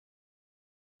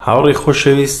هاوڕێی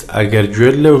خۆشەویست، ئەگەر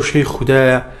گوێت لە وشەی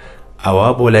خودایە ئەوە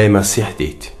بۆ لای مەسیح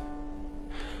دێیت.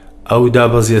 ئەو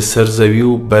دابەزیە سەر زەوی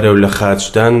و بەرەو لە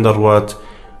خاچدان دەڕوات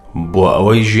بۆ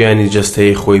ئەوەی ژیانی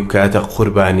جەستەی خۆی بکاتە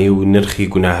قوربانی و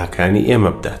نرخی گوناهەکانی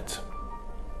ئێمە بدات.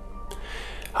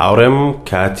 هاوڕێم،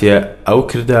 کاتێ ئەو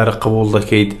کردارە قبوڵ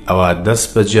دەکەیت ئەوە دەست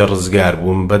بەجێ ڕزگار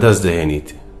بوون بەدەست دەهێنیت.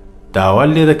 داوا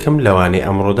لێ دەکەم لەوانەی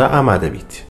ئەمڕۆدا ئامادە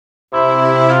بیت.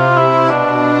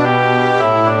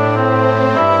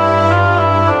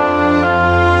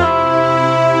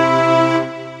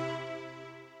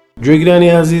 گوێگرانی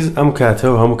عزیز، ئەم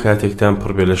کاتەوە هەموو کاتێکتان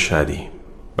پڕبێ لە شادی.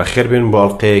 بەخێربێن بۆ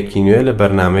ئەڵلقەیەکی نوێ لە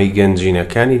بەرنامەی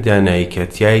گەنجینەکانی دانایی کە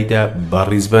تیایدا بە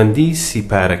ڕیزبەندی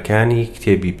سیپارەکانی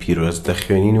کتێبی پیرۆز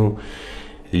دەخوێنین و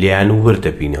لیان و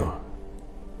وردەبینەوە.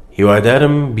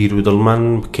 هیوادارم بیر و دڵمان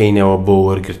بکەینەوە بۆ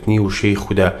وەرگرتنی وشەی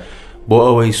خوددا بۆ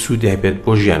ئەوەی سوود هەبێت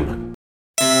بۆ ژیانمان.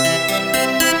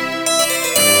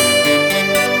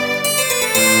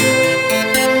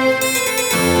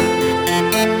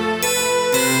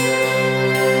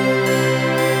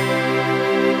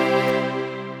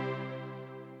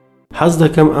 حەز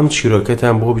دەکەم ئەم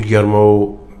چیرۆکەتان بۆ بگەڕمەوە و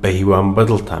بە هیوام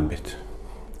بەدڵتان بێت.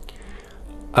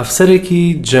 ئەفسەرێکی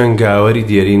جەنگاوەری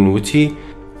دێرین وتی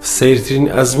سەیرترین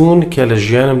ئەزموون کە لە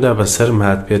ژیانمدا بەسەرم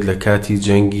هات پێت لە کاتی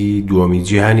جەنگی دووەمی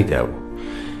جیهانیدا بوو.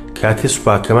 کاتێ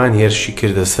سوپاکەمان هێرشی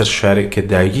کردە سەر شارێک کە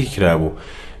داگیر کرابوو.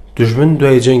 دوژمن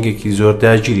دوای جەنگێکی زۆر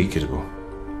داگیری کردبوو.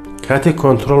 کاتێک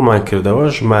کۆنتڕۆڵمان کردەوە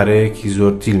ژمارەیەکی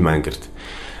زۆر دیلمان کرد.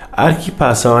 ئارکی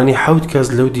پاسەوانی 7 کەس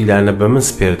لەو دیلانە بە من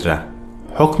سپێردرا.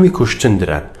 حکمی کوشتن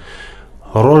دران.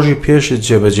 ڕۆژی پێش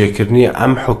جێبەجێکردنی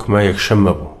ئەم حکمە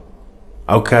یەکشەممە بوو.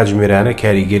 ئەو کاتژمێرانە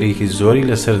کاریگەریەکی زۆری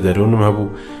لەسەر دەروونم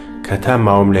هەبوو کە تا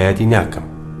ماوەم لە یادی ناکەم.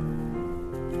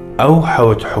 ئەو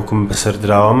 7 حکم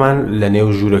بەسەردراوەمان لە نێو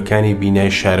ژوورەکانی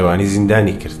بینای شارەوانی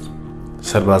زیندانی کرد.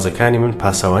 سەربازەکانی من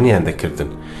پاسەوانیان دەکردن.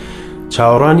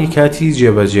 چاوەڕانی کاتی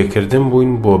جێبەجێکردن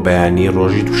بووین بۆ بەیانی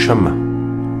ڕۆژی دووشەممە.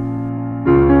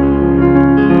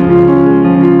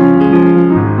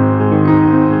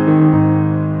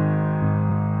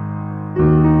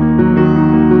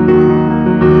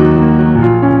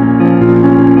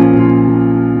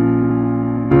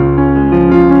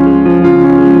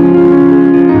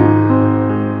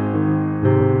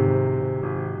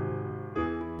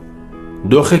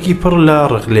 دۆخێکی پڕ لە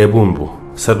ڕقلێبوون بوو.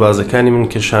 سەربازەکانی من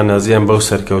کە شانازیان بەو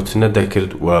سەرکەوتنە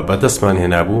دەکرد و بەدەستمان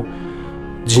هێنابوو،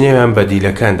 جنێویان بە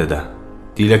دیلەکان دەدا.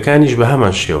 دیلەکانیش بە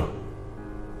هەمان شێوە.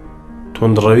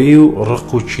 تۆندڕەوی و ڕق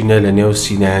و چینە لە نێو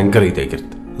سینایان گڕی دەگرت.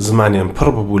 زمانیان پڕ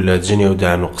ببوو لە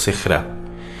جنێودان و قسەی خراپ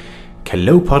کە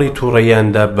لەو پەڕی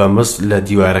تووڕەیاندا بە مزد لە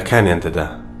دیوارەکانیان دەدا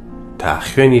تا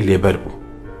خوێنی لێبەر بوو.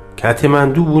 کاتێمان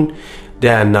دوو بوون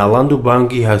دایان ناڵاند و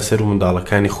بانگی هاوسەر و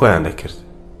منداڵەکانی خۆیان دەکرد.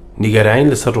 نیگەرانی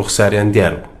لەسەر ڕوخساریان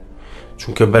دیار بوو،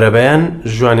 چونکە بەرەبەیان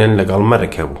ژوانیان لەگەڵ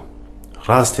مەرەکە بوو.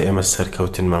 ڕاستە ئێمە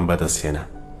سەرکەوتنمان بەدەستێنا،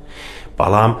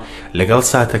 بەڵام لەگەڵ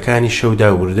ساتەکانی شەودا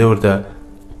وردە وردە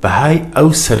بەهای ئەو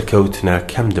سەرکەوتنە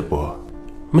کەم دەبووە.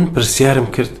 من پرسیارم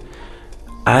کرد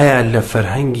ئایا لە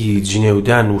فەرهەنگی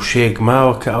جنێودان وشەیەک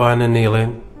ماوە کە ئەوانە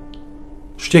نەیڵێن؟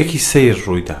 شتێکی سەیر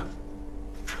ڕوویدا.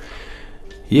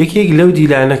 یەکێک لەو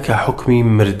دیلانە کە حکمی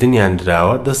مردنیان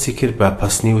دراوە دەستی کرد بە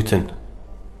پەسنی وتن.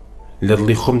 لە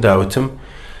دڵی خۆم داوتم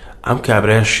ئەم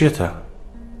کابرایە شێتە،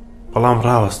 بەڵام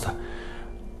ڕاوەستە.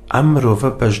 ئەم مرۆڤە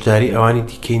بەشداری ئەوانی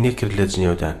دیکەی نەکرد لە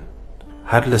جنێودان،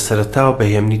 هەر لە سەرەتاوە بە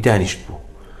هێمنی دانیشت بوو.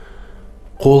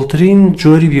 قوڵترین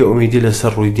جۆری بێئومیدی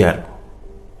لەسەر ڕووی دیار بوو.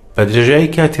 بە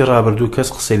درێژایی کاتی ڕابردوو کەس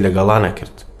قسەی لەگەڵا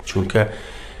نەکرد، چونکە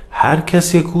هەر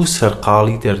کەسێک و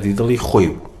سەرقاڵی دەردی دڵی خۆی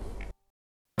بوو.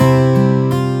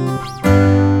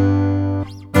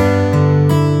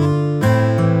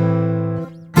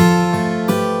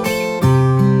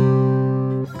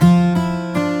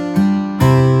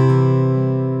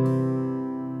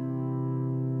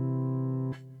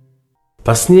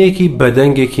 پەسنیەکی بە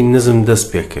دەنگێکی نزم دەست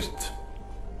پێ کرد.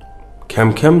 کەم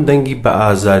کەم دەنگی بە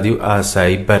ئازادی و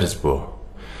ئاسایی بەرز بووە.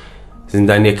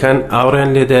 زیندانیەکان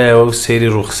ئاوڕیان لێدایەوە و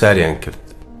سەیری ڕوخساریان کرد.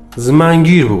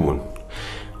 زمانگیر بوون.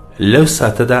 لەو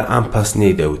ساتەدا ئەم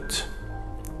پەسنیەی دەوت: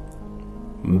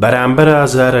 بەرامبەر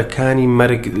ئازارەکانی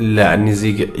مەرگ لە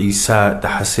نزیک عیسا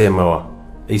دەحەسێمەوە.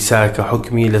 عیسا کە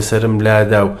حکمی لەسرم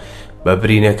لادا و بە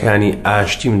برینەکانی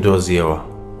ئاشتیم دۆزیەوە.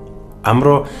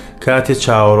 ئەمڕۆ کاتێ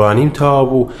چاوەڕوانیم تەواو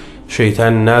بوو،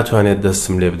 شەیتان ناتوانێت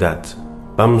دەستم لێ بدات.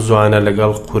 بەم زوانە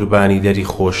لەگەڵ قوربانی دەری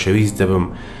خۆشەویست دەبم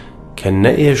کە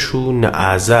نە ئێش و نە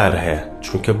ئازار هەیە،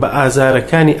 چونکە بە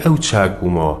ئازارەکانی ئەو چاک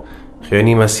بوومەوە.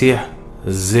 خوێنی مەسیح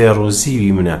زێڕ و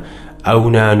زیوی منە، ئەو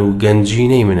نان و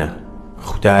گەنجینەی منە.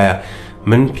 خودایە،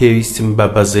 من پێویستم بە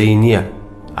بەزەی نییە،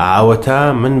 ئاوەتا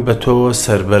من بە تۆ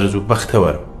سەربەرز و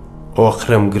بەختەوەرم.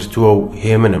 ئۆقرم گرتووە و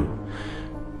هێمنم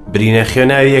برینە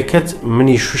خوێناویەکەت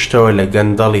منی شوشتەوە لە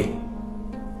گەندەڵی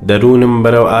دەروونم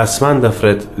بەرەو ئاسمان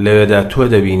دەفرێت لەوێدا تۆ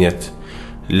دەبینێت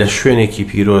لە شوێنێکی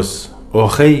پیرۆز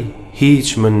ئۆخەی هیچ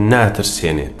من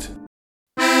ناترسێنێت.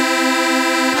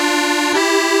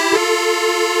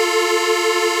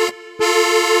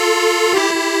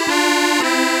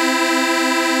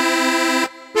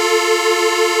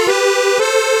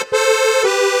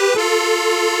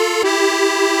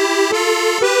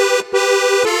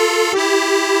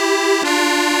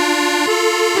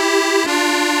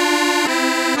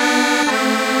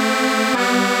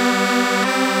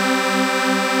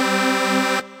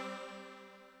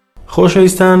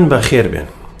 خۆشەویستان بەخێر بێن.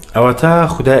 ئەوە تا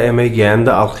خودای ئێمەی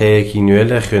گەیاندە ئەڵقەیەکی نوێ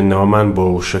لە خوێندنەوەمان بۆ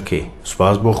وشەکەی.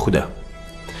 سوپاس بۆ خوددا.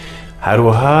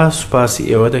 هەروەها سوپاسی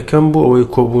ئێوە دەکەم بۆ ئەوەی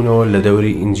کۆبوونەوە لە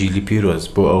دەوری ئینجیلی پیرۆز،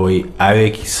 بۆ ئەوەی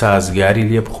ئاوێکی سازگاری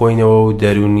لێ بخۆینەوە و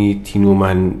دەرونی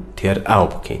تینومان تێر ئاو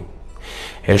بکەین.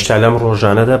 هێشتا لەم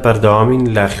ڕۆژانەدا بەردەوامین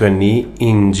لە خوێندنی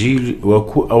ئینجیل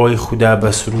وەکو ئەوەی خوددا بە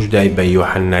سروشدای بە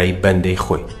یۆحەنای بەندەی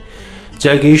خۆی.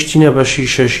 جاگەیشتینە بەشی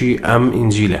 6 ئەم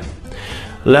ئینجیلە.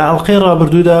 لە ئەڵقەی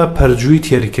ڕابردوودا پەرجووی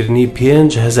تێرکردنی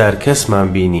 5,000 کەسمان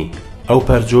بینی. ئەو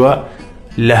پەرجووە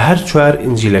لە هەر 4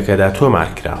 ئینجیلەکەدا تۆمار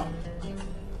کراوە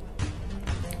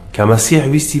کە مەسیح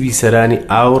ویستی بیسەرانی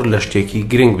ئاور لە شتێکی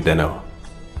گرنگ بدەنەوە،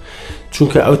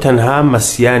 چونکە ئەو تەنها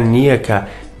مەسیان نییە کە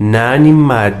نانی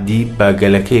مادی بە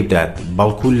گەلەکەی بدات،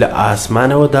 بەڵکو لە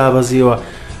ئاسمانەوە دابەزیەوە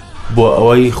بۆ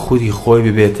ئەوەی خودی خۆی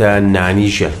ببێتە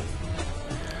نانی ژێر.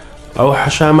 ئەو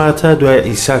حەشاماتە دوای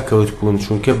عیسا کەوت بوون،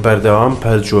 چونکە بەردەوام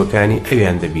پەرجووەکانی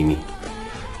ئەویان دەبینی،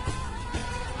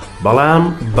 بەڵام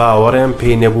باوەڕیان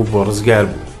پێی نەبوو بۆ ڕزگار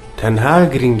بوو، تەنها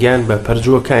گرنگیان بە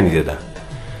پەرجووەکانی دەدا.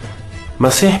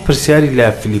 مەسیح پرسیاری لە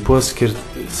فیلیپۆس کرد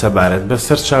سەبارەت بە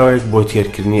سەرچاوێک بۆ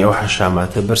تێرکردنی ئەو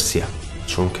حەشاماتە برسیە،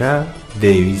 چونکە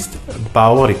دەیویست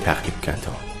باوەڕی تاقی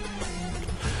بکاتەوە.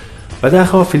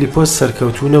 بەداخەوە فیلیپۆس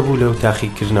سەرکەوتوو نەبوو لەو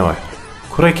تاقیکردنەوە.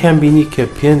 کوڕێکیان بینی کە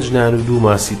 5 نان و 2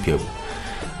 ماسی پێبوو.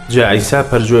 جا عیسا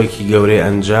پەرجووەکی گەورەی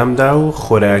ئەنجامدا و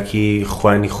خۆراکی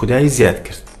خوانی خودای زیاد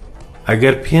کرد.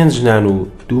 ئەگەر 5 نان و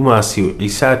 2 ماسی و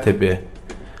عیساتە بێ،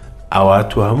 ئەوە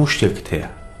تۆ هەموو شتێکت هەیە،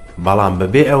 بەڵام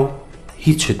بەبێ ئەو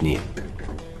هیچت نییە.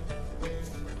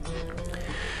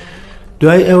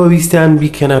 دوای ئەوە ویستیان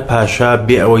بیکەنە پاشا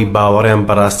بێ ئەوەی باوەڕیان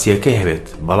بەڕاستیەکەی هەبێت،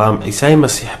 بەڵام عیسای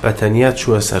مەسیح بەتەنیا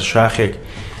چووە سەر شاخێک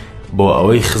بۆ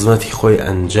ئەوەی خزمەتی خۆی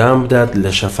ئەنجام بدات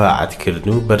لە شەفاعەتکردن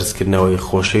و بەرزکردنەوەی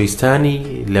خۆشەویستانی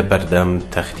لە بەردەم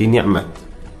تەختی نیعمەت.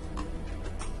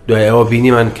 دوای ئەوە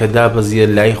بینیمان کە دابەزیە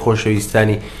لای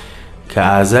خۆشەویستانی کە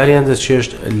ئازاریان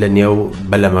دەچێشت لە نێو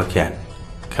بەلەمەکان،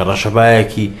 کە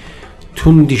ڕەشەبایەکی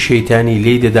توندی شەیتانی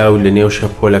لێی دەدا و لە نێو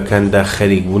شەپۆلەکاندا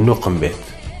خەریک بوو نوقم بێت.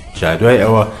 جا دوای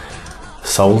ئەوە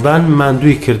سەوڵدان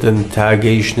ماندووی کردن تا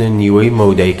گەیشتنە نیوەی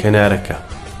مەودای کەنارەکە.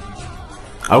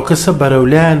 ئەو کەسە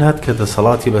بەرەولایان هات کە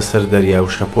دەسەڵاتی بەسەر دەریا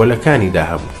و شەپۆلەکانیدا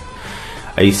هەبوو.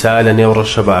 ئەیسا لە نێو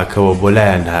ڕەشەباکەوە بۆ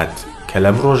لایەن هات کە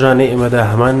لەم ڕۆژانەی ئێمەدا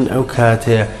هەمان ئەو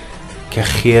کاتەیە کە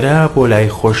خێرا بۆ لای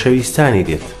خۆشەویستانی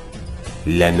دێت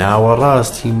لە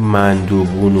ناوەڕاستی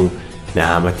ماندووبوون و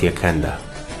نەهامەتیەکاندا.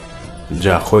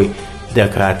 جا خۆی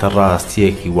دەکاتە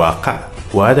ڕاستیەکی واقع،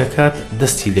 وا دەکات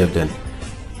دەستی لێ بدەن،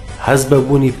 هەز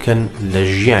بەبوونی بکەن لە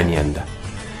ژیانیاندا.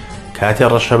 کاتێ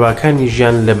ڕەشەباکانی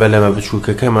ژیان لە بەلەمە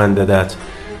بچووکەکەمان دەدات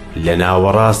لە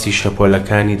ناوەڕاستی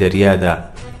شەپۆلەکانی دەریادا،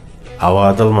 ئەوا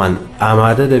دڵمان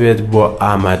ئامادە دەبێت بۆ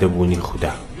ئامادەبوونی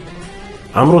خوددا.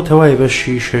 ئەمڕۆ تەوای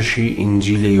بەشی 6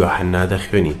 ئینجیلی یۆحەنا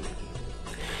دەخوێنین.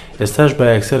 ئێستاش با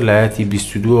یەکسەر لایەتی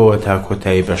 22ەوە تا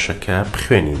کۆتایی بەشەکە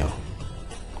بخوێنینەوە.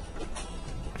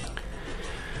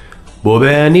 بۆ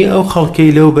بەیانی ئەو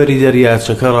خەڵکەی لەوبەری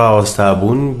دەریاچەکە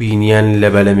ڕاوەستابوون، بینییان لە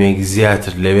بەلەمێک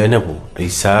زیاتر لەوێ نەبوو.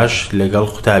 عیساش لەگەڵ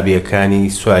قوتابییەکانی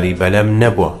سواری بەلەم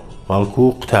نەبووە، بەڵکو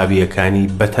قوتابییەکانی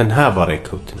بەتەنها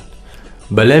بەڕێکەوتن.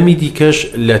 بەلەمی دیکەش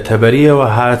لە تەبەرییەوە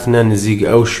هاتنە نزیک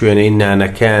ئەو شوێنەی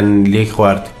نانەکەیان لێ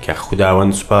خوارد کە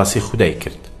خوداوەند سوپاسی خودای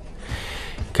کرد.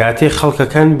 کاتێ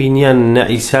خەڵکەکان بینییان نە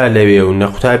عیسا لەوێ و نە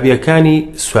قوتابییەکانی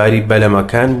سواری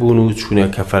بەلەمەکان بوون و چوونە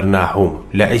کەفەرناحوم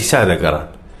لە عیسا دەگەڕان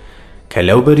کە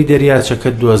لەوبەری دەریاچەکە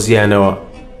دۆزیانەوە.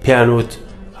 پیانوت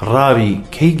ڕاوی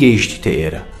کەی گەیشتیتە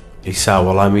ئێرە؟ عیسا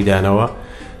وەڵامی دانەوە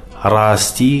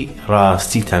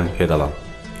ڕاستیتان پێ دەڵێم،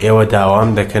 ئێوە داوام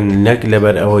دەکەن نەک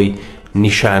لەبەر ئەوەی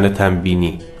نیشانەتان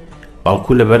بینی،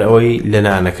 بەڵکو لەبەر ئەوەی لە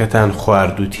نانەکەتان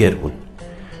خوارد و تێر بوون.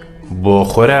 بۆ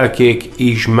خۆراکێک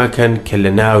ئیش مەکەن کە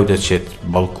لە ناو دەچێت،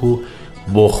 بەڵکو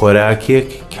بۆ خۆراکێک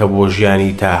کە بۆ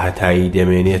ژیانی تا هەتایی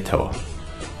دەمێنێتەوە،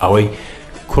 ئەوەی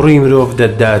کوڕی مرۆڤ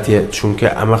دەداتێ، چونکە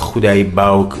ئەمە خودای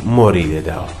باوک مۆری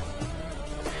لێداوە.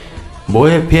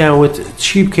 بۆیە پێیانوت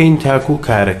چی بکەین تاکو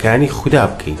کارەکانی خوددا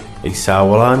بکەین. عیسا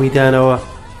وەڵامی دانەوە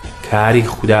کاری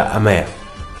خوددا ئەمەیە،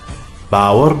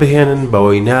 باوەڕ بهێنن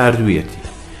بەوەی ناردوویەتی.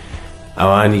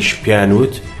 ئەوانیش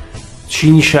پیانوت چی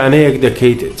نیشانەیەک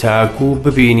دەکەیت تاکو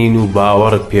ببینین و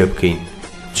باوەڕت پێ بکەین؟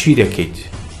 چی دەکەیت؟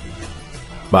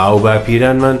 باو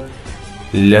باپیرانمان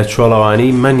لە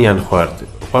چۆڵەوانی منیان خوارد،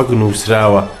 وەک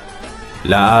نووسراوە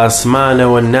لە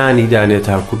ئاسمانەوە نانی دانێت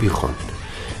تاکو بیخۆن.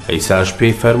 عیساش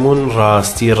پێی فەرموون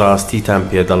ڕاستی ڕاستیتان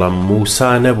پێ دەڵێم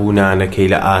موسا نەبوو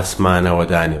نانەکەی لە ئاسمانەوە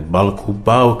دانێ، بەڵکو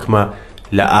باوکمە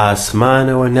لە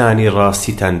ئاسمانەوە نانی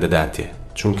ڕاستیتان دەداتێ،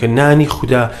 چونکە نانی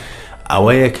خوددا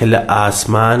ئەوەیە کە لە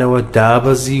ئاسمانەوە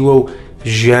دابەزیوە و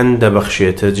ژیان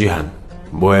دەبەخشێتە جیهان.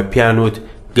 بۆیە پیانوت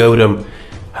گەورم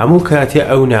هەموو کاتێ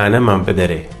ئەو نانەمان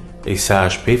بدەرێ.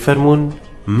 عیساش پێی فەرموون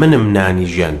منم نانی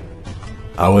ژیان،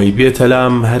 ئەوەی بێتە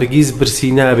لام هەرگیز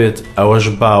برسی نابێت، ئەوەش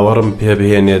باوەڕم پێ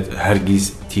بهێنێت هەرگیز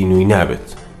تینووی نابێت.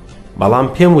 بەڵام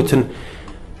پێم وتن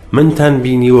منتان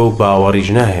بینیوە و باوەڕیش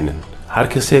ناهێنن. هەر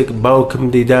کەسێک باوکم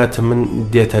دەیداتە من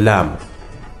دێتە لام،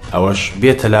 ئەوەش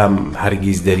بێتە لام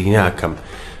هەرگیز دەری ناکەم،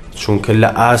 چونکە لە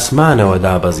ئاسمانەوە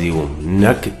دابەزیوم،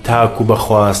 نەک تاکو بە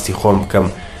خواستی خۆم بکەم،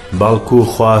 بەڵکو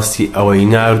خواستی ئەوەی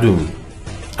ناردوومی.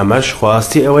 ئەمەش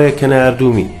خواستی ئەوەیە کە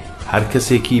ناردوومی، هەر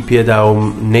کەسێکی پێداوم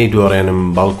نەیدۆڕێنم،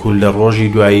 بەڵکو لە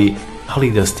ڕۆژی دوایی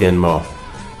هەڵی دەستێنمەوە،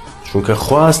 چونکە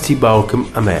خواستی باوکم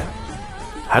ئەمەیە،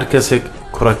 هەر کەسێک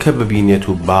کوڕەکە ببینێت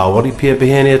و باوەڕی پێ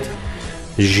بهێنێت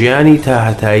ژیانی تا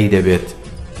هەتایی دەبێت،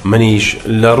 منیش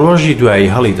لە ڕۆژی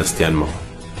دوایی هەڵی دەستێنمەوە.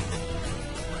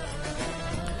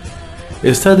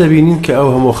 ئێستا دەبینین کە ئەو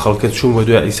هەموو خەڵکە چوون بە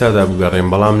دوای عیسادا بگەڕێن،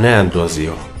 بەڵام نەیان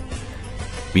دۆزیەوە.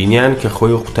 بینییان کە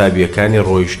خۆی و قوتابیەکانی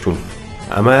ڕۆیشتون.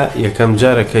 ئەمە یەکەم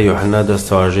جارەکە یۆحەنا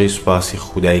دەستەواژەی سوپاسی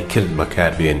خودای کرد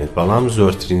بەکاربێنێت، بەڵام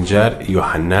زۆرترین جار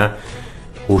یۆحەنا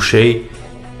وشەی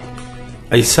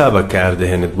عیسا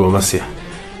بەکاردەهێنێت بۆ مەسیح،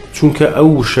 چونکە ئەو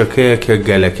وشەکەیە کە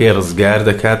گەلەکەی ڕزگار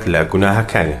دەکات لە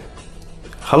گوناهەکانە.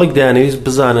 خەڵک دەیانەویست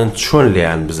بزانن چۆن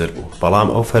لێیان بزر بوو، بەڵام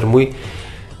ئەو فەرمووی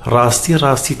ڕاستی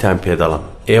ڕاستیتان پێ دەڵێم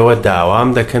ئێوە داوام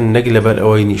دەکەن نەک لەبەر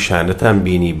ئەوەی نیشانەتان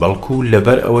بینی، بەڵکو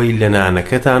لەبەر ئەوەی لە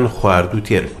نانەکەتان خوارد و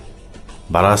تێر بوون.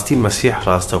 بەڕاستی مەسیح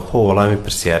ڕاستەوخۆ وەڵامی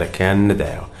پرسیارەکەیان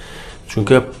نەدایەوە،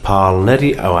 چونکە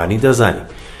پاڵنەری ئەوانی دەزانی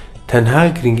تەنها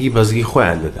گرنگی بەزگی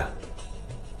خۆیان دەدا.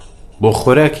 بۆ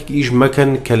خۆراکێک ئیش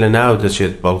مەکەن کە لە ناو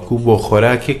دەچێت، بەڵکو بۆ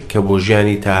خۆراکێک کە بۆ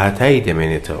ژیانی تاهەتایی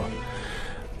دەمێنێتەوە،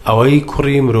 ئەوەی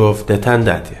کوڕی مرۆڤ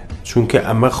دەتانداتێ، چونکە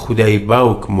ئەمە خودای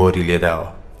باوک مۆری لێداوە.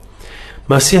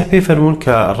 مەسیح پێی فەرموون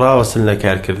کە ڕاوەستن لە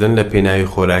کارکردن لە پێناوی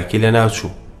خۆراکی لە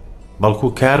ناوچوو، بەڵکو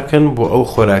کار بکەن بۆ ئەو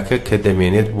خۆراکە کە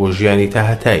دەمێنێت بۆ ژیانی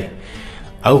تاهەتایی،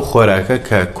 ئەو خۆراکە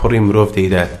کە کوڕی مرۆڤ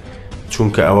دەیدات،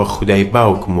 چونکە ئەوە خودای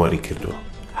باوک مۆری کردووە.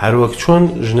 هەروەک چۆن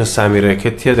ژنە سامیرەکە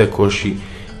تێدەکۆشی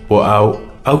بۆ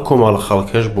ئەو کۆمەڵ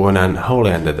خەڵکەش بۆ نان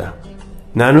هەوڵیان دەدا.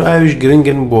 نان و ئاویش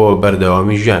گرنگن بۆ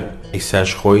بەردەوامی ژیان، عیساش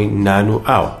خۆی نان و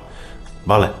ئاوە.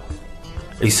 بەڵێ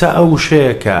عیسا ئەو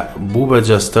وشەیە کە بوو بە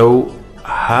جەستە و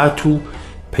هات و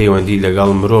پەیوەندی لەگەڵ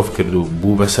مرۆڤ کرد و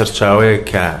بوو بەسەر چاوەیە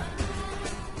کە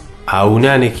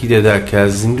ئاونانێکی دەدا کە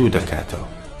زیندوو دەکاتەوە.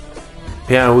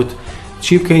 پێیانوت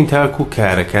چی بکەین تاکو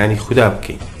کارەکانی خوددا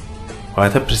بکەین؟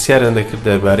 واتە پرسیاران دەکرد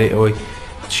دەربارەی ئەوەی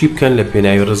چی بکەن لە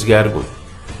پێناوی ڕزگار بوون.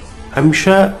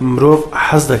 هەمیشە مرۆڤ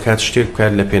حەز دەکات شتێک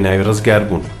بکات لە پێناوی ڕزگار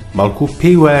بوون، بەڵکو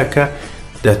پێی وایە کە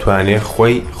دەتوانێت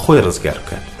خۆی ڕزگار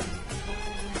بکات.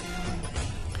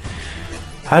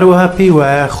 هەروەها پێی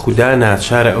وایە خوددا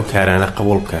ناچارە ئەو کارانە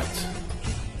قبوڵ بکات.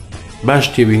 باش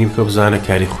تێبینی بکە بزانە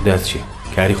کاری خوددا چیە.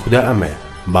 کاری خوددا ئەمەیە،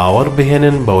 باوەڕ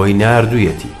بهێنن بەوەی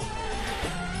ناردوویەتی.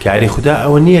 کاری خوددا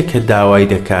ئەوە نییە کە داوای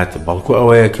دەکات، بەڵکو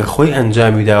ئەوەیە کە خۆی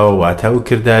ئەنجامی داوە، واتە ئەو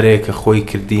کردارەیە کە خۆی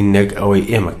کردی نەک ئەوەی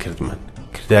ئێمە کردمان.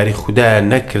 کرداری خوددایە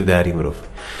نەک کرداری مرۆڤ.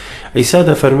 عیسا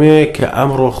دەفەرمووێت کە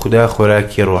ئەمڕۆ خوددا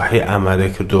خۆراکی ڕۆحی ئامادە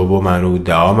کردووە بۆمان و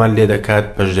داوامان لێ دەکات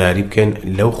بەشداری بکەین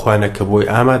لەو خوانە کە بۆی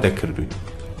ئامادە کردوین.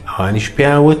 ئەوانیش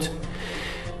پێیانوت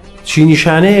چی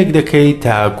نیشانەیەک دەکەیت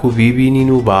تاکو بیبینین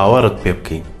و باوەڕت پێ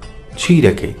بکەین؟ چی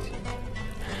دەکەیت؟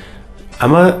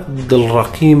 ئەمە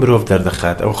دڵڕەقی مرۆڤ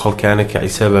دەردەخات، ئەو خەڵکانە کە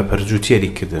عیسا بە پەرجوو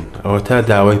تێری کردن، ئەوە تا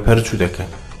داوای پەرجوو دەکەن.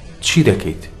 چی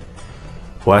دەکەیت؟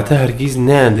 واتە هەرگیز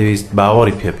نەیاندەویست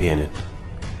باوەڕی پێ بهێنن.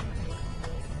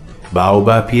 باو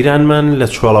باپیرانمان لە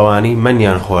چۆڵەوانی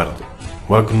منیان خوارد،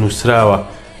 وەک نووسراوە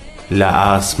لە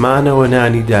ئاسمانەوە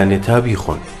نانی دانێت تا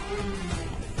بیخۆن.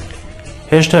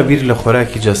 هێشتا بیر لە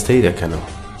خۆراکی جەستەی دەکەنەوە.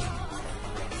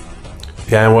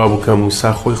 پێیان وابوو کە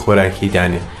موسا خۆی خۆراکی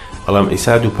دانێ، بەڵام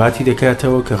عیسا دووپاتی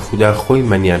دەکاتەوە کە خوددا خۆی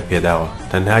منیان پێداوە،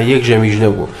 تەنها یەک ژەمیش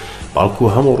نەبوو، بەڵکو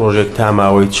هەموو ڕۆژێک تا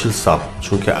ماوەی 40 ساڵ،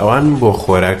 چونکە ئەوان بۆ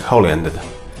خۆراک هەوڵیان دەدا.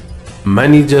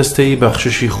 مانی جەستەی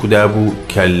بەخششی خوددا بوو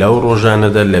کە لەو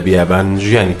ڕۆژانەدا لە بیابان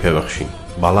ژیانی پێبەخشین،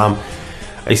 بەڵام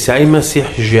عیسای مەسیح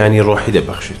ژیانی ڕۆحی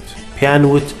دەبەخشێت. پێیان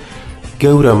وت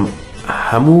گەورم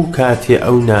هەموو کاتێ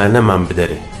ئەو نانەمان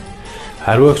بدەرێ.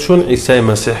 هەروەک چۆن عیسای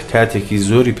مەسیح کاتێکی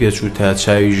زۆری پێچوو تا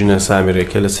چاوی ژنە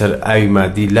سامرێکە لەسەر ئاوی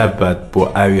مادی لابات بۆ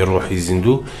ئاوی ڕۆحی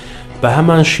زیندوو، بە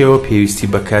هەمان شێوە پێویستی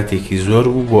بە کاتێکی زۆر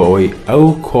بوو بۆ ئەوەی ئەو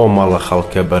کۆمەڵە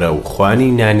خەڵکە بەرە و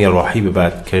خوانی نانی ڕۆحی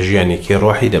ببات کە ژیانێکی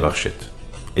ڕۆحی دەبەخشێت.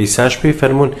 عیساش پێی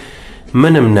فەرموون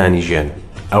منم نانی ژیان،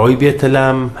 ئەوەی بێتە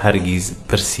لام هەرگیز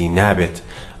پرسی نابێت،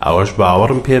 ئەوەش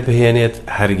باوەڕم پێ بهێنێت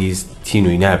هەرگیز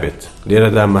تینووی نابێت.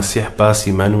 لێرەدا مەسیح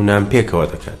باسی من و نان پێکەوە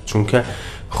دەکات، چونکە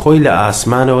خۆی لە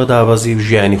ئاسمانەوە دابەزی و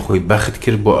ژیانی خۆی بەخت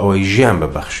کرد بۆ ئەوەی ژیان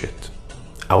ببەخشێت.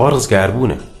 ئەوە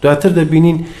ڕزگاربوونە. دواتر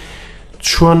دەبینین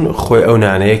چۆن خۆی ئەو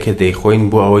نانەیە کە دەیخۆین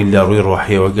بۆ ئەوەی لە ڕووی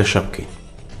ڕۆحیەوە گەشە بکەین.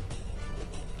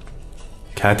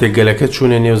 کاتێک گەلەکە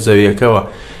چوونە نێو زەویەکەوە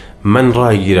من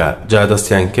ڕاگیرا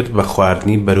جادەستیان کرد بە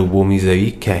خواردنی بەروبوومی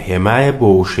زەوی کە هێمایە بۆ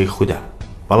وشەی خوددا،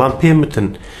 بەڵام پێم وتن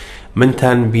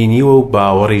منتان بینیوە و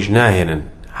باوەڕیش ناهێنن.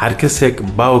 هەر کەسێک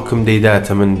باوکم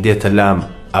دەیداتە من دێتە لام،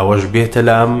 ئەوەش بێتە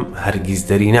لام هەرگیز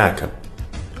دەری ناکەم.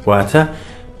 واتە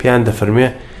پێیان دەفەرمێ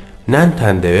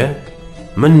نانتان دەوێ؟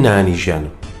 من نانی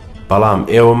ژیانم، بەڵام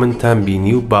ئێوە منتان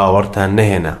بینی و باوەڕتان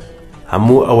نەهێنا.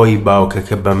 هەموو ئەوەی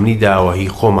باوکەکە بە منی داوە هی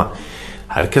خۆمە،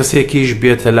 هەر کەسێکیش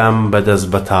بێتە لام بەدەست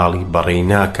بەتاڵی بەڕێی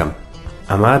ناکەم.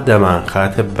 ئەما دەمان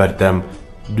خاتە بەردەم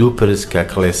دوو پرس کە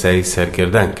کڵێسایی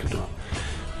سەرگردان کردو،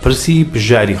 پرسی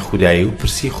بژاری خودایی و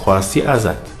پرسی خواستی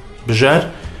ئازاد. بژار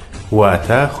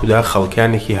واتە خوددا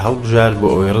خەڵکانێکی هەڵبژار بۆ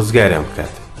ئەوەی ڕزگاریان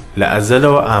بکات. لە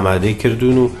ئەزەلەوە ئامادەی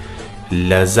کردوون و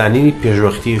لە زانینی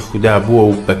پێشوەختی خوددا بووە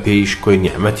و بە پێیش کۆی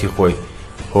نیعمەتی خۆی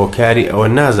هۆکاری ئەوە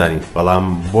نازانین، بەڵام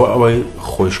بۆ ئەوەی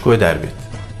خۆشکۆدار بێت.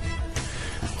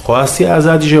 خواستی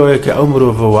ئازادیژەوەیە کە ئەو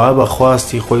مرۆڤەوە بە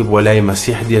خواستی خۆی بۆ لای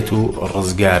مەسیح دێت و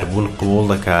ڕزگاربوون قبوڵ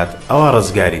دەکات، ئەوە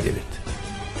ڕزگاری دەبێت.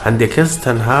 هەندێک کەس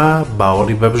تەنها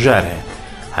باوەڕی بە بژار هەیە،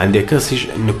 هەندێک کەسیش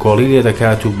نکۆڵی لێ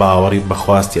دەکات و باوەڕی بە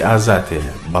خواستی ئازاد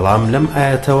هەیە. بەڵام لەم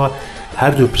ئاەتەوە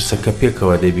هەردوو پرسەکە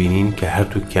پێکەوە دەبینین کە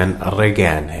هەردووکیان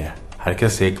ڕێگەیان هەیە. هەر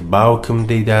کەسێک باوکم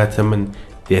دەیداتە من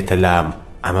دێتە لام،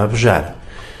 ئەمە بژارە،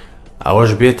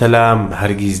 ئەوەش بێتە لام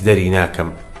هەرگیز دەری ناکەم،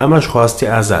 ئەمەش خواستی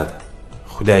ئازادە.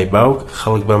 خودای باوک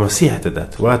خەڵک بە مەسیح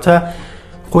دەدات، واتە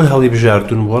خۆی هەڵی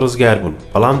بژاردون بۆ ڕزگار بوون،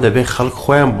 بەڵام دەبێت خەڵک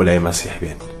خۆیان بۆ لای مەسیح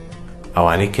بێن.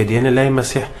 ئەوانەی کە دێنە لای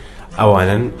مەسیح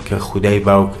ئەوانن کە خودای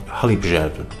باوک هەڵی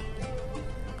بژاردون.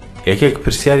 یەکێک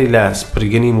پرسیاری لە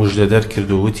سپرگنی موژدەدەر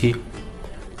کرد و وتی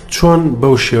چۆن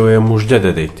بەو شێوەیە موژدە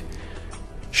دەدەیت؟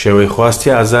 شێوەی خواستی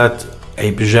ئازاد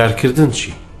ئەی بژارکردن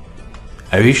چی؟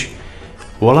 ئەویش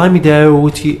وەڵامی دایەوە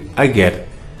وتی ئەگەر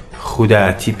خوددا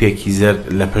تیپێکی زەر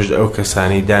لە پشت ئەو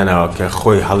کەسانەی داناوە کە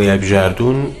خۆی هەڵیا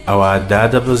بژاردون، ئەوە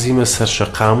دادەبەزیمە سەر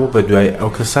شەقام و بە دوای ئەو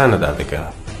کەسانەدا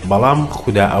دەگەڕا. بەڵام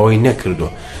خوددا ئەوەی نەکردو،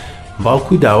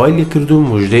 بەڵکو داوای لێ کردو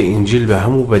موژدەی ئینجیل بە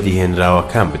هەموو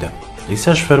بەدیهێنراوەکان بدە.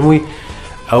 عیساش فەرمووی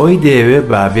ئەوەی دەیەوێت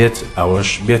بابێت ئەوەش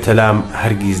بێتە لام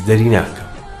هەرگیز دەری ناکەم.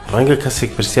 ڕەنگە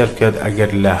کەسێک پرسیار بکات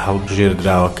ئەگەر لە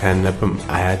هەڵبژێردراوەکان نەبم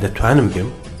ئایا دەتوانم بێم؟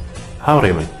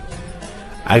 هاوڕێ من،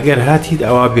 ئەگەر هاتیت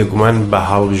ئەوە بێگومان بە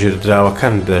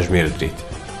هەڵبژێردراوەکان دەژمێردریت.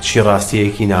 چی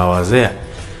ڕاستیەکی ناوازەیە،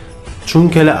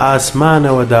 چونکە لە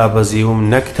ئاسمانەوە دابەزیوم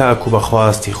نەک تاکو بە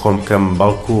خواستی خۆم بکەم،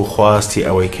 بەڵکو خواستی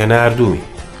ئەوەی کە ناردوومی.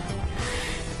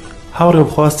 هاوڕێم،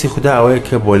 خواستی خوددا ئەوەیە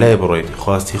کە بۆ لای بڕۆیت،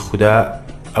 خواستی خوددا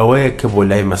ئەوەیە کە بۆ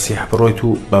لای مەسیح بڕۆیت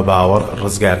و بە باوەڕ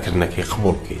ڕزگارکردنەکەی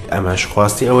قبوڵ بکەیت. ئەمەش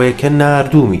خواستی ئەوەیە کە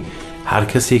ناردوومی، هەر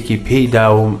کەسێکی پێی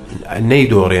داوم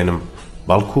نەیدۆڕێنم،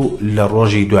 بەڵکو لە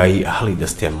ڕۆژی دوایی هەڵی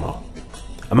دەستێنمەوە.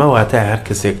 ئەمە واتای هەر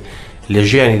کەسێک لە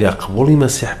ژیانیدا قبوڵی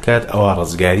مەسیح بکات ئەوە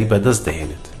ڕزگاری بەدەست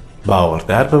دەهێنێت.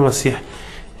 باوەڕدار بە مەسیح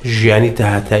ژیانی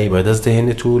داهاتایی بەدەست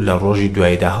دەهێنێت و لە ڕۆژی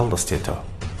دواییدا هەڵدەستێتەوە.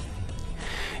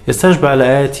 ئێستاش با لە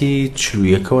ئاەتی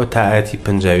 41ەوە تا ئاەتی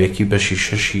 50 بەشی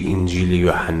 6 ئینجیلی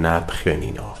یۆحەنا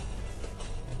بخوێنینەوە.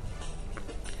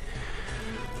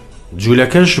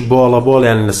 جوولەکەش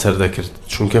بۆڵەبۆڵیان لەسەر دەکرد،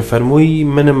 چونکە فەرمووی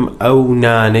منم ئەو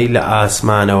نانەی لە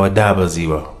ئاسمانەوە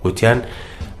دابەزیوە. وتیان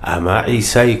ئەمە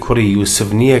عیسای کوڕی یوسف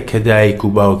نییە کە دایک و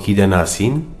باوکی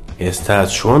دەناسین؟ ئێستا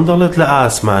چۆن دەڵێت لە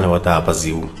ئاسمانەوە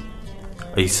دابەزیوم؟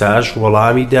 عیساش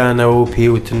وەڵامی دانەوە و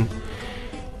پێیوتن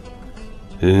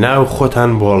ناو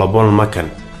خۆتان بۆڵەبۆڵ مەکەن،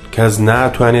 کەس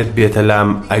ناتوانێت بێتە لام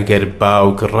ئەگەر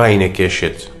باوک ڕای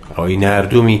نەکێشێت. ئەوەی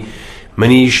ناردوومی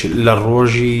منیش لە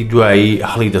ڕۆژی دوایی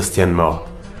هەڵی دەستێنمەوە.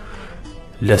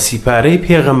 لە سیپارەی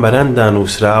پێغەمبەراندا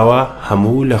نووسراوە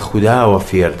هەموو لە خودداوە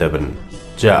فێر دەبن،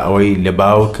 جا ئەوەی لە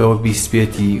باوکەوە بیست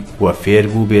بێتی وە فێر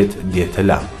بوو بێت دێتە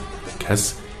لام. کەس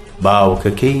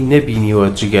باوکەکەی نەبینیوە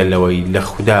جگە لەوەی لە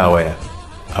خودداوەیە،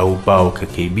 ئەو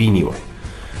باوکەکەی بینیوە.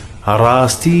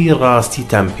 ڕاستی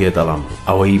ڕاستیتان پێ دەڵم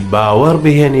ئەوەی باوەڕ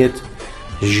بهێنێت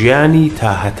ژیانی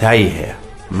تاهەتایی هەیە.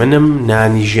 منم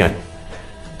نانی ژیان.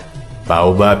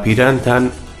 باو باپیرانتان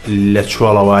لە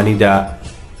چۆڵەوانیدا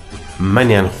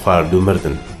منیان خوارد و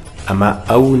مردن. ئەمە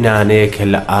ئەو نانەیە کە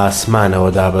لە ئاسمانەوە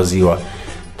دابەزیوە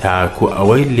تاکو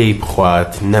ئەوەی لێی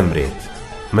بخوات نەمرێت.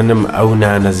 منم ئەو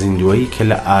نانە زیندووەی کە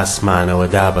لە ئاسمانەوە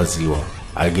دابەزیوە.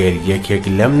 ئەگەر یەکێک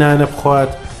لەم نانە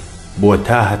بخوات بۆ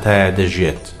تاهەتایە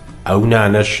دەژێت. ئەو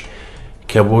نانەش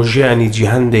کە بۆ ژیانی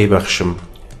جیهان دەیبەخشم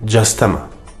جەستەمە.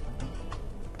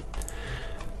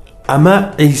 ئەمە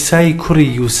عیسای کوڕی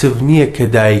یوسف نییە کە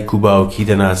دایک و باوکی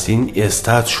دەناسین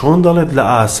ئێستا چۆن دەڵێت لە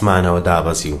ئاسمانەوە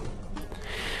دابەزیوە.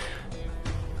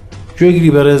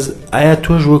 گوێگری بەرز، ئایا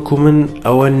تۆش وەکو من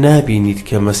ئەوە نابینیت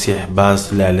کە مەسیح باس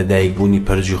لە لەدایکبوونی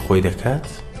پەرجی خۆی دەکات؟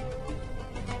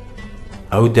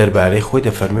 ئەو دەربارەی خۆی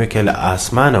دەفەرموێت کە لە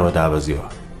ئاسمانەوە دابەزیوە.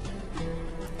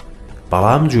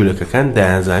 بەڵام جوولەکەکان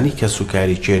دایانزانی کە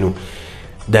سوکاری چێن و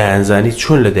دایانزانی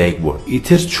چۆن لەدایک بووە.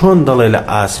 ئیتر چۆن دەڵێ لە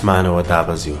ئاسمانەوە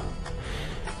دابەزیوە؟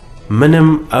 منم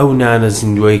ئەو نانە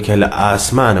زیندووەی کە لە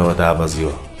ئاسمانەوە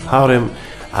دابەزیوە. هاوڕێم،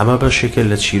 ئەمە بەشێکە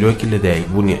لە چیرۆکی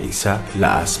لەدایکبوونی عیسا لە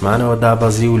ئاسمانەوە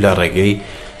دابەزی و لە ڕێگەی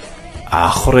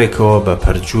ئاخڕێکەوە بە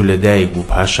پەرجوو لەدایک بوو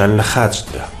پاشان لە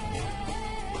خاچدرا.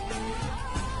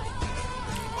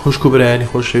 خوشک و برایانی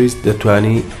خۆشەویست،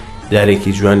 دەتوانی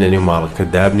دارێکی جوان لە نێو ماڵەکە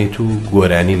دابنیت و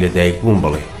گۆرانی لەدایکبوون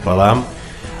بڵێ، بەڵام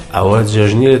ئەوە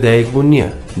جەژنی لەدایکبوون نییە.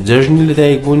 جەژنی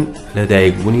لەدایکبوون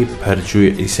لەدایکبوونی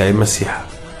پەرجووی عیسای مەسیحە.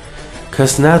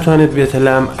 کەس ناتوانێت بێتە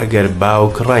لام ئەگەر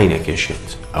باوک ڕای نەکێشێت.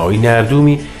 ئەوەی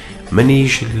ناردوومی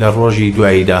منیش لە ڕۆژی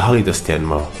دواییدا هەڵی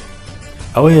دەستێنمەوە.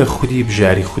 ئەوەیە خودی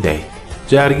بژاری خودای.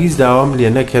 جارگیز داوام لێ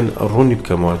نەکەن ڕوونی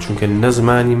بکەمەوە، چونکە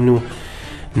نەزمانی من و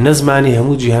نەزمانی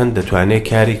هەموو جیهان دەتوانێت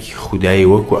کارێکی خودایی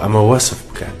وەکو ئەمە وەسف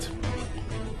بکات.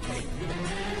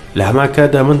 لە هەما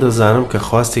کاتدا من دەزانم کە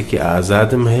خواستێکی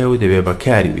ئازادم هەیە و دەبێ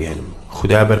بەکاری بهێنم.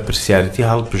 خوددا بەرپرسیارەتی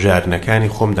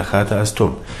هەڵبژارنەکانی خۆم دەخاتە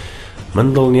ئەستۆم. من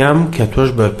دڵنیام کە تۆش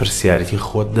بەرپرسیارەتی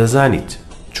خۆت دەزانیت،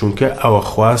 چونکە ئەوە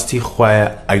خواستی خوایە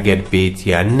ئەگەر بێت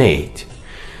یان نەیت.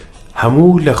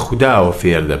 هەموو لە خودداوە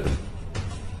فێر دەبن.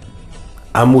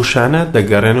 ئەم وشانە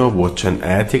دەگەڕێنەوە بۆ چەند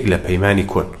ئاەتێک لە پەیمانی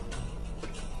کۆن.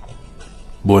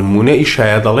 بۆ نمونە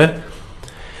ئیشایە دەڵێ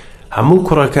هەموو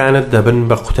کوڕەکانت دەبن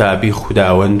بە قوتابی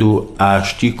خوداوەند و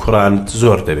ئاشتی کوڕانت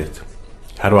زۆر دەبێت.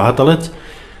 هەروەها دەڵێت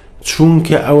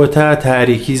چونکە ئەوە تا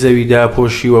تاریکی زەویدا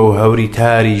پۆشیوە و هەوری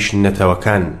تاریش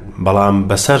نەتەوەکان، بەڵام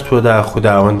بەسەر تۆدا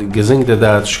خوداوەند گزنگ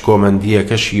دەدات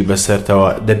شکۆمەندیەکەشی بەسەرتەوە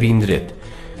دەبیندرێت.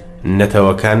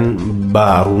 نەتەوەکان با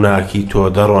ڕووناکی تۆ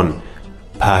دەڕۆن،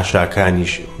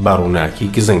 پاشاکانیش با ڕووناکی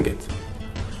گزنگت.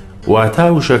 واتە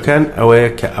وشەکان ئەوەیە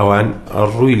کە ئەوان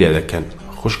ڕووی لێ دەکەن.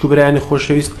 خوشک و برایانی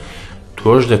خۆشەویست،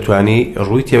 تۆش دەتوانی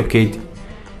ڕووی تێ بکەیت.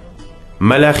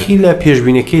 مەلاخی لە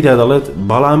پێشبینەکەیدا دەڵێت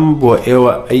بەڵام بۆ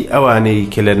ئێوە ئەی ئەوانەی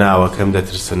کە لە ناوەکەم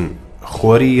دەترسن،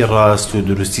 خۆری ڕاست و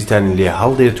دروستیتان لێ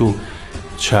هەڵدێت و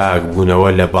چاکبوونەوە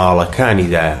لە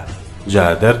باڵەکانیدایە. جا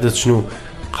دەردەچن و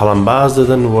قەڵەمباز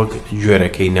دەدەن وەک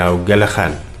گوێرەکەی ناو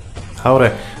گەلەخان. هاوڕێ،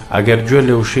 ئەگەر گوێ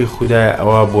لە وشەی خودایە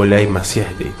ئەوە بۆ لای مەسیح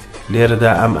دەیت.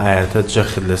 لێرەدا ئەم ئاەتە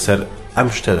جەخت لەسەر ئەم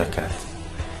شتە دەکات.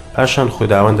 پاشان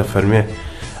خوداوەند دەفەرمێ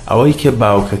ئەوەی کە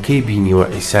باوکەکەی بینیوە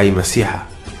عیسای مەسیحە،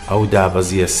 ئەو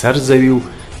دابەزیە سەر زەوی و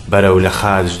بەرەو لە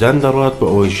خارجدان دەڕات بۆ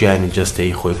ئەوەی ژیانی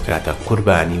جەستەی خۆی بکاتە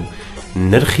قوربانی و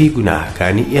نرخی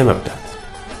گوناهەکانی ئێمە بدات.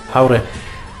 هاوڕێ،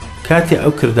 کاتێ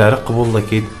ئەو کردارە قبوڵ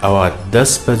دەکەیت ئەوە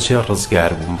دەست بەجێ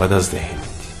ڕزگار بوون بەدەست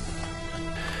دەهێنیت.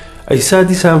 عیسا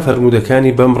دیسان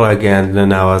فەرمودەکانی بەم ڕاگەیاند لە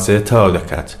ناوازەیە تەواو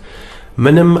دەکات.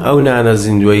 منم ئەو نانە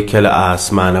زیندووەی کە لە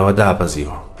ئاسمانەوە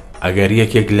دابەزیوە. ئەگەر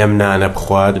یەکێک لەم نانە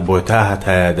بخوات بۆ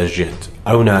تاهەتایە دەژێت.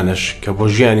 ئەو نانەش کە بۆ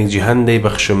ژیانی جیهان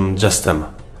دەیبەخشم جەستەمە.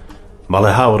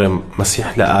 بەڵێ هاوڕێم، مەسیح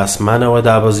لە ئاسمانەوە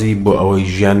دابەزی بۆ ئەوەی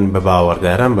ژیان بە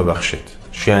باوەڕداران ببەخشێت.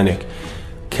 ژیانێک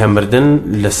کە مردن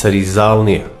لەسەری زاڵ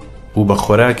نییە و بە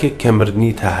خۆراکێک کە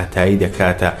مردنی تاهەتایی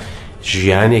دەکاتە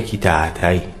ژیانێکی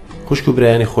تاهەتایی. خوشک و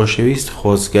برایانی خۆشەویست،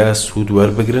 خۆزگا سوود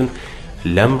وەربگرن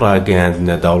لەم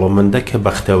ڕاگەیاندنە داوڵەمەندە کە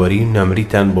بەختەوەری و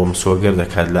نەمریتان بۆ مسۆگەر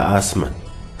دەکات لە ئاسمان.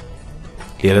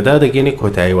 لێرەدا دەگەێنێ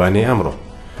کۆتاییوانەی ئەمڕۆ.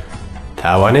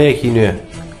 تاوانەیەکی نوێ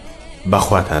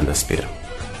بەخواتان دەسپێرم.